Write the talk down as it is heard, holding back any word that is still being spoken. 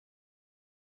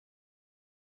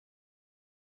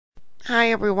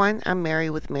Hi everyone, I'm Mary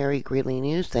with Mary Greeley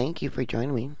News. Thank you for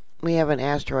joining me. We have an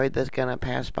asteroid that's going to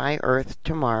pass by Earth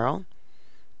tomorrow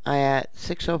at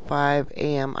 6:05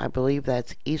 a.m. I believe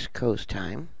that's East Coast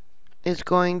time. It's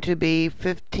going to be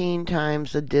 15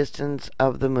 times the distance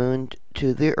of the moon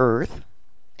to the Earth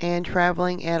and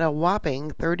traveling at a whopping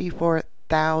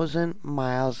 34,000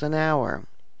 miles an hour.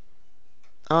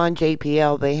 On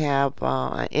JPL they have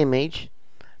an image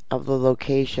of the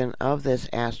location of this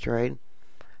asteroid.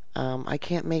 I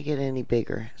can't make it any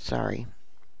bigger, sorry.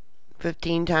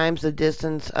 15 times the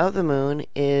distance of the moon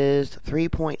is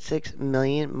 3.6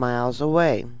 million miles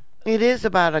away. It is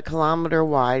about a kilometer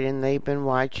wide, and they've been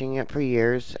watching it for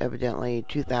years. Evidently,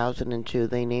 2002,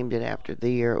 they named it after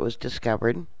the year it was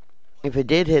discovered. If it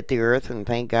did hit the Earth, and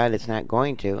thank God it's not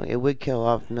going to, it would kill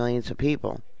off millions of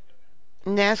people.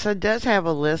 NASA does have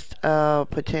a list of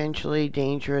potentially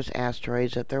dangerous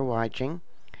asteroids that they're watching,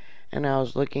 and I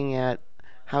was looking at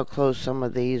how close some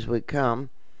of these would come.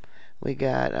 We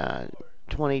got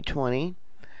 2020,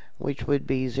 which would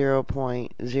be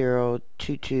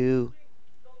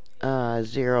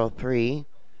 0.02203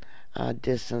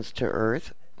 distance to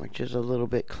Earth, which is a little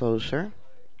bit closer.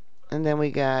 And then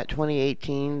we got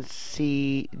 2018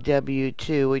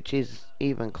 CW2, which is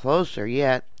even closer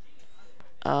yet,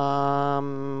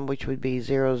 which would be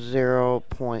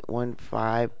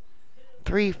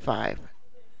 0.1535.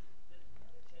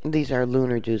 These are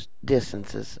lunar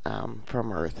distances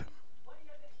from Earth.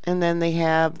 And then they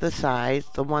have the size.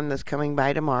 The one that's coming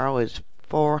by tomorrow is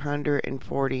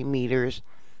 440 meters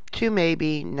to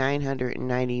maybe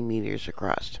 990 meters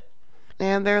across.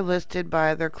 And they're listed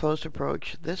by their close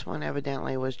approach. This one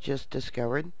evidently was just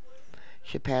discovered.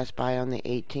 Should pass by on the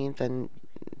 18th, and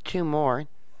two more.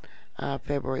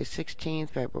 February 16th,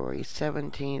 February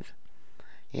 17th.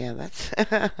 Yeah, that's...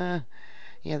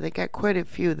 yeah, they got quite a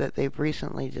few that they've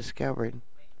recently discovered.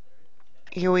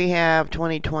 Here we have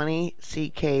 2020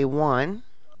 CK1,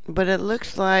 but it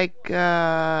looks like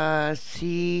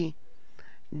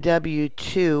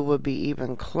CW2 would be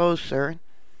even closer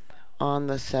on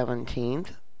the 17th.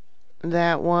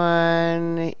 That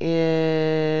one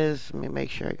is, let me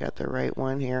make sure I got the right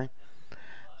one here,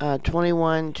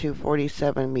 21 to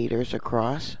 47 meters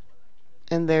across.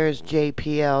 And there's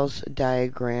JPL's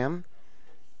diagram.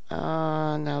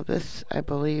 Now this, I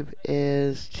believe,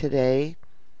 is today.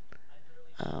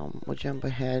 We'll jump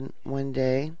ahead one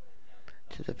day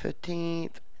to the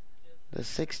 15th, the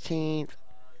 16th,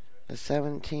 the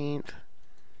 17th,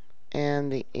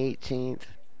 and the 18th,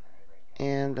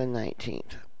 and the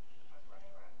 19th.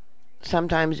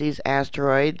 Sometimes these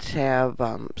asteroids have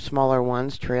smaller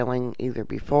ones trailing either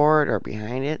before it or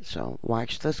behind it, so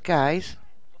watch the skies.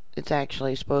 It's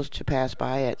actually supposed to pass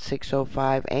by at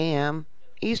 6:05 a.m.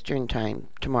 Eastern Time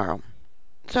tomorrow.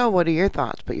 So what are your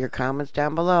thoughts? Put your comments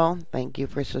down below. Thank you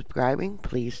for subscribing.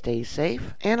 Please stay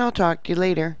safe, and I'll talk to you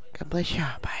later. God bless you.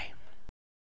 Bye.